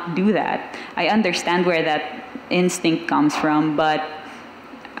not do that. I understand where that instinct comes from, but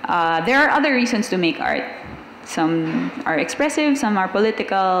there are other reasons to make art. Some are expressive, some are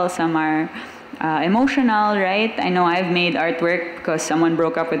political, some are emotional, right? I know I've made artwork because someone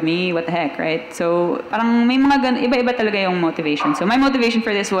broke up with me. What the heck, right? So parang may mga iba-iba talaga yung motivation. So my motivation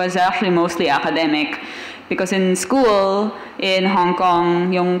for this was actually mostly academic. Because in school, in Hong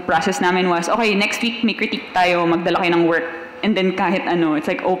Kong, yung process namin was, okay, next week may critique tayo, magdala kayo ng work. And then kahit ano, it's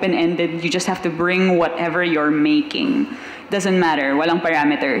like open-ended. You just have to bring whatever you're making. Doesn't matter, walang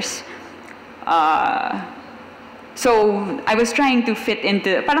parameters. So I was trying to fit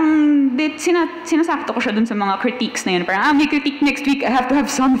into, parang sinasakto ko siya dun sa mga critiques na yun. Parang, may critique next week, I have to have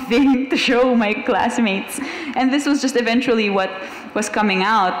something to show my classmates. And this was just eventually what was coming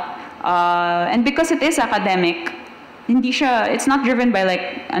out. And because it is academic, it's not driven by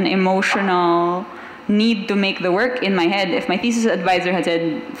like an emotional need to make the work in my head. If my thesis advisor had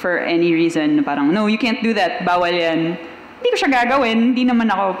said for any reason, parang, no, you can't do that, bawal yan, hindi ko siya gagawin, hindi naman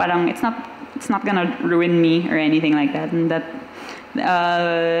ako, parang, it's not gonna ruin me or anything like that. And that,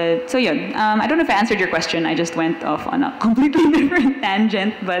 so yeah, I don't know if I answered your question. I just went off on a completely different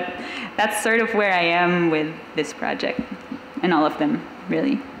tangent, but that's sort of where I am with this project and all of them,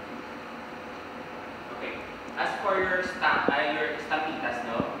 really. Okay. As for your stampitas,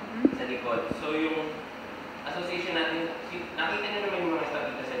 no? Sa likod. So yung association natin, nakita niyo naman yung mga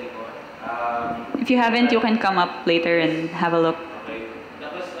stampitas sa likod. If you haven't, you can come up later and have a look. Okay.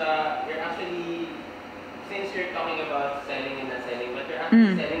 Tapos, you're actually, since you're talking about selling and not selling, but you're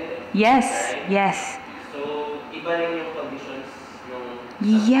actually selling them. Yes, right? yes. So, iba rin yung conditions nung...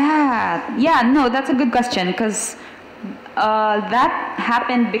 Yeah, no, that's a good question, because that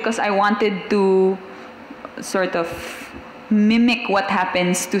happened because I wanted to sort of mimic what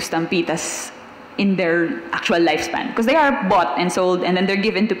happens to stampitas in their actual lifespan, because they are bought and sold and then they're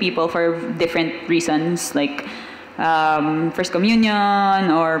given to people for different reasons, like First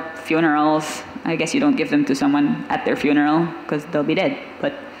communion or funerals. I guess you don't give them to someone at their funeral because they'll be dead.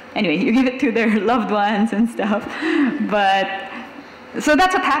 But anyway, you give it to their loved ones and stuff. But so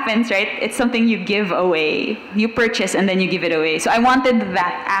that's what happens, right? It's something you give away. You purchase and then you give it away. So I wanted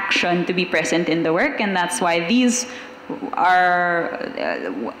that action to be present in the work, and that's why these are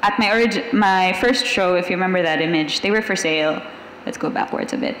at my first show. If you remember that image, they were for sale. Let's go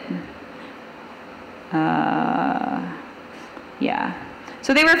backwards a bit. Yeah.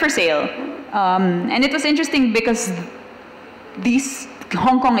 So they were for sale. And it was interesting because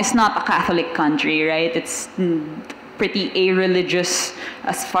Hong Kong is not a Catholic country, right? It's pretty a-religious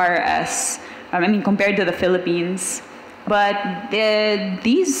as far as, compared to the Philippines. But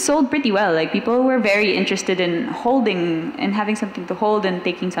these sold pretty well. Like, people were very interested in holding and having something to hold and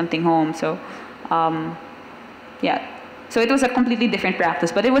taking something home. So, yeah. So it was a completely different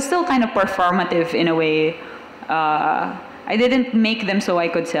practice, but it was still kind of performative in a way. I didn't make them so I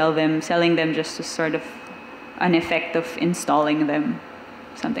could sell them. Selling them just was sort of an effect of installing them,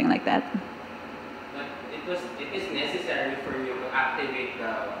 something like that. But it is necessary for you to activate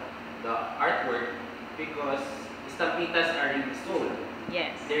the artwork because estampitas are really sold.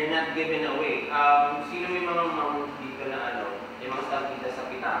 Yes. They're not given away. Sino may mga dito na yung mga estampitas sa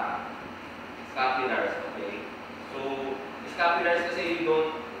pitaka? Scapulars, okay? So, scapulars kasi you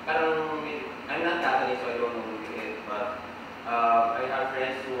don't, I'm not Catholic so I don't know it, but I have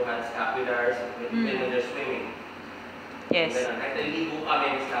friends who had scapulars even when they're swimming. Yes. Kahit naligo kami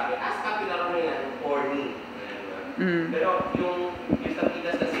ng scapular, scapular mo yan for me. Pero yung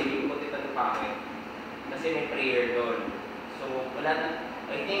estampitas kasi, yung put it on the pocket, kasi may prayer doon. So, wala na,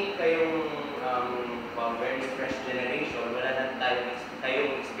 I think kayong very fresh generation, wala na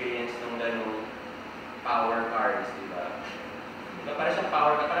tayong experience ng ganong power cards, di ba? Diba, para siyang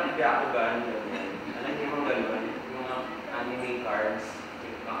power card, parang Byakugan, gano'n. Alam niyo yung gano'n, yung mga anime cards,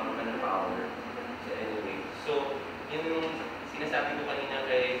 yung pakamutan ng power. So anyway, so yung sinasabi ko kanina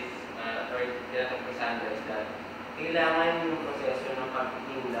kay tinatanong kay Sandra is that kailangan yung proseso ng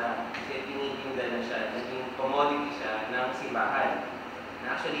pagtitinda kasi tinitinda na siya, naging commodity siya ng simbahan.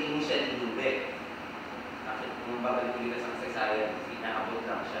 Na actually initially hindi. Actually, kung babalik ulit sa kasaysayan, inaabot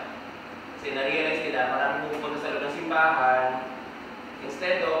lang siya. Kasi na-realize nila, maraming pupunta sa loob ng simbahan.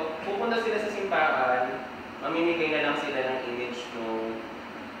 Instead of, pupunta sila sa simbahan, mamimigay na lang sila ng image ng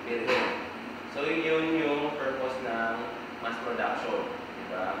Virgen. So yun yung purpose ng mass production.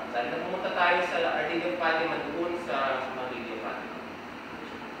 Diba? Sabi na pumunta tayo sa Our Lady of Fatima doon sa Our Lady of Fatima.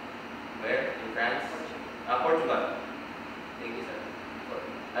 Where? In France? Portugal. Thank you, sir.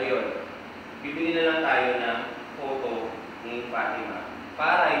 Ayun. Bibili na lang tayo ng photo ni Fatima.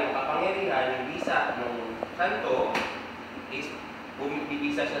 Para yung kapangyarihan, yung bisa ng santo is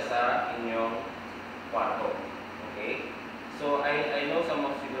bibisa siya sa inyong kwarto. Okay? So, I know some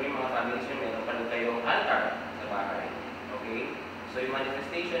of siguro yung mga families nyo, meron pa rin kayong altar sa bahay. Okay? So, yung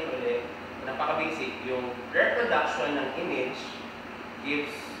manifestation ulit, napaka-basic. Yung reproduction ng image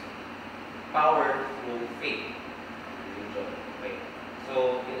gives power through faith. Religion. Okay?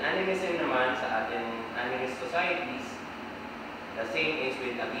 So, in animism naman, sa ating animist societies, the same is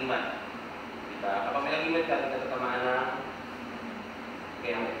with agimat. Diba? Kapag may agimat ka, natatamaan na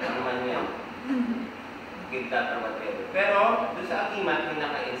kaya ano man yan. Kidlat or whatever. Pero, doon sa agimat, yung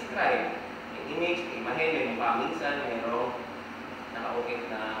naka-inscribe, yung image, imahe, may mukha minsan, mayroong naka-ukit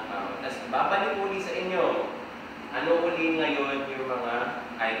na tapos babalik uli sa inyo. Ano uli ngayon yung mga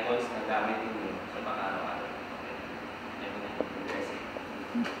icons na gamit ninyo sa pang-araw-araw?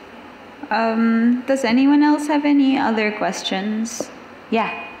 Does anyone else have any other questions?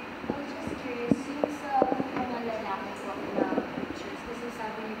 Yeah. I was just curious, yung sa mga lalaki po na pictures, kasi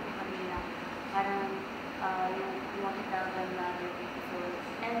sabi niyo po kanina, parang you want to tell them na they're beautiful.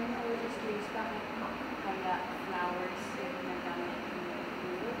 And I was just curious, bakit kaya flowers yung nagamit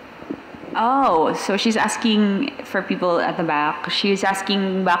niyo? Oh, so she's asking for people at the back. She's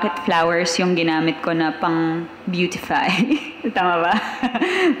asking bakit flowers yung ginamit ko na pang beautify. Tama ba?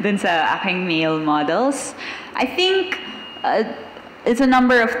 Dun sa aking male models. I think it's a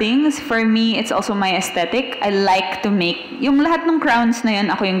number of things. For me, it's also my aesthetic. I like to make, yung lahat ng crowns na yun,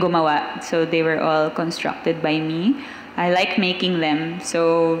 ako yung gumawa. So they were all constructed by me. I like making them.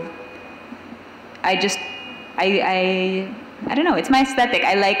 So I don't know, it's my aesthetic.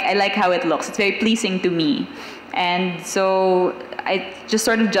 I like how it looks. It's very pleasing to me. And so I just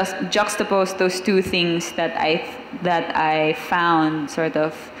sort of juxtaposed those two things that I found sort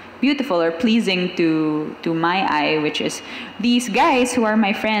of beautiful or pleasing to my eye, which is these guys who are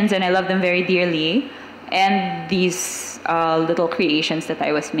my friends and I love them very dearly. and these little creations that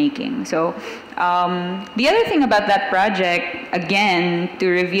I was making. So the other thing about that project, again, to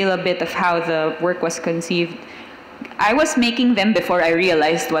reveal a bit of how the work was conceived, I was making them before I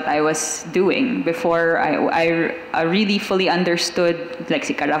realized what I was doing, before I really fully understood, like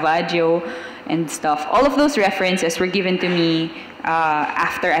si Caravaggio and stuff. All of those references were given to me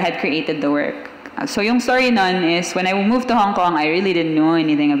after I had created the work. So yung story nun is, when I moved to Hong Kong, I really didn't know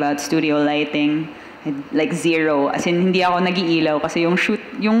anything about studio lighting. Like zero. As in, hindi ako nag-iilaw kasi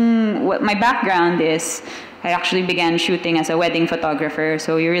my background is, I actually began shooting as a wedding photographer,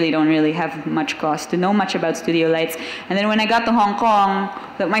 so you really don't have much cause to know much about studio lights. And then when I got to Hong Kong,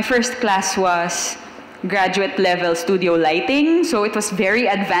 my first class was graduate level studio lighting, so it was very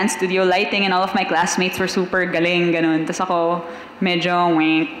advanced studio lighting, and all of my classmates were super galing, ganun. Tas ako, medyo,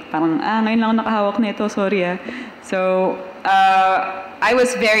 parang, ngayon lang ako nakahawak nito, sorry ah. So, I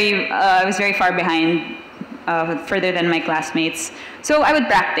was very far behind, further than my classmates. So I would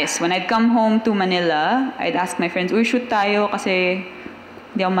practice. When I'd come home to Manila, I'd ask my friends, uy, shoot tayo kasi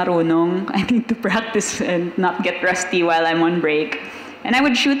di ako marunong. I need to practice and not get rusty while I'm on break. And I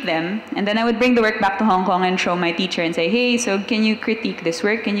would shoot them, and then I would bring the work back to Hong Kong and show my teacher and say, hey, so can you critique this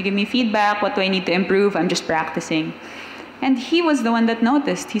work? Can you give me feedback? What do I need to improve? I'm just practicing. And he was the one that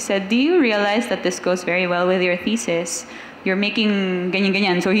noticed. He said, do you realize that this goes very well with your thesis? You're making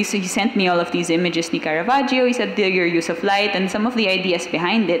ganyan-ganyan. So he sent me all of these images ni Caravaggio. He said, your use of light and some of the ideas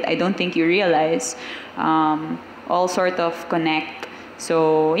behind it, I don't think you realize, all sort of connect.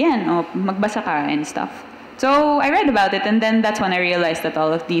 So, yan, magbasa ka and stuff. So I read about it, and then that's when I realized that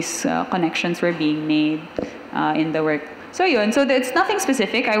all of these connections were being made in the work. So yun, so it's nothing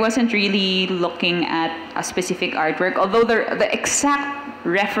specific. I wasn't really looking at a specific artwork, although the exact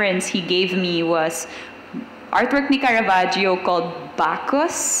reference he gave me was artwork ni Caravaggio called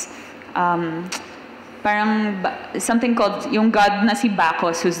Bacchus. Parang something called, yung god na si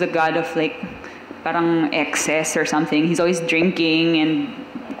Bacchus, who's the god of like, parang excess or something. He's always drinking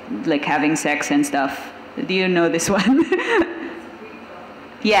and like having sex and stuff. Do you know this one?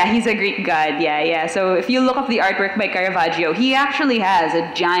 Yeah, he's a Greek god, yeah. So if you look up the artwork by Caravaggio, he actually has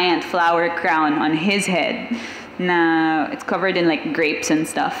a giant flower crown on his head. Na it's covered in like grapes and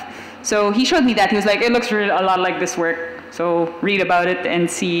stuff. So he showed me that. He was like, it looks a lot like this work. So read about it and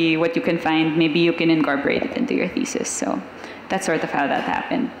see what you can find. Maybe you can incorporate it into your thesis. So that's sort of how that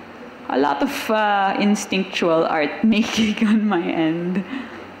happened. A lot of instinctual art making on my end.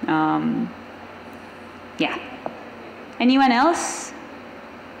 Yeah. Anyone else?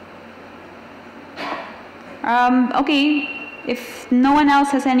 Okay, if no one else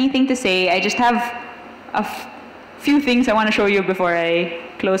has anything to say, I just have a few things I want to show you before I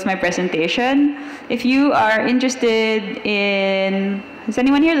close my presentation. If you are interested in, does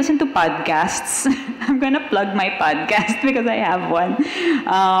anyone here listen to podcasts? I'm going to plug my podcast because I have one.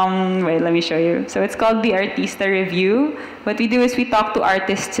 Wait, let me show you. So it's called the Artista Review. What we do is we talk to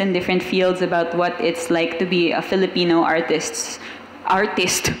artists in different fields about what it's like to be a Filipino artist,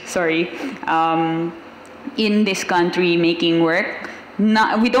 in this country making work.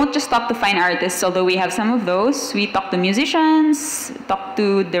 We don't just talk to fine artists, although we have some of those. We talk to musicians, talk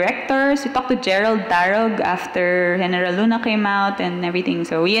to directors, we talk to Gerald Darrog after General Luna came out and everything.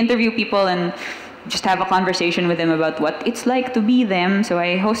 So we interview people and just have a conversation with them about what it's like to be them. So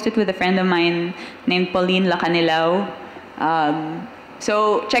I host it with a friend of mine named Pauline Lacanilao.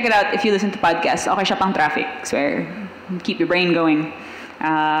 So check it out if you listen to podcasts. Okay siya pang traffic, swear. Keep your brain going.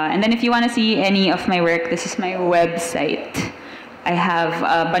 And then if you want to see any of my work, this is my website. I have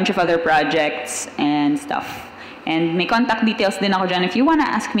a bunch of other projects and stuff. And may contact details din ako dyan. If you want to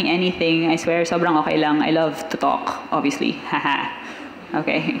ask me anything, I swear, sobrang okay lang. I love to talk, obviously. Haha.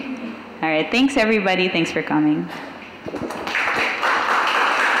 Okay. All right. Thanks, everybody. Thanks for coming.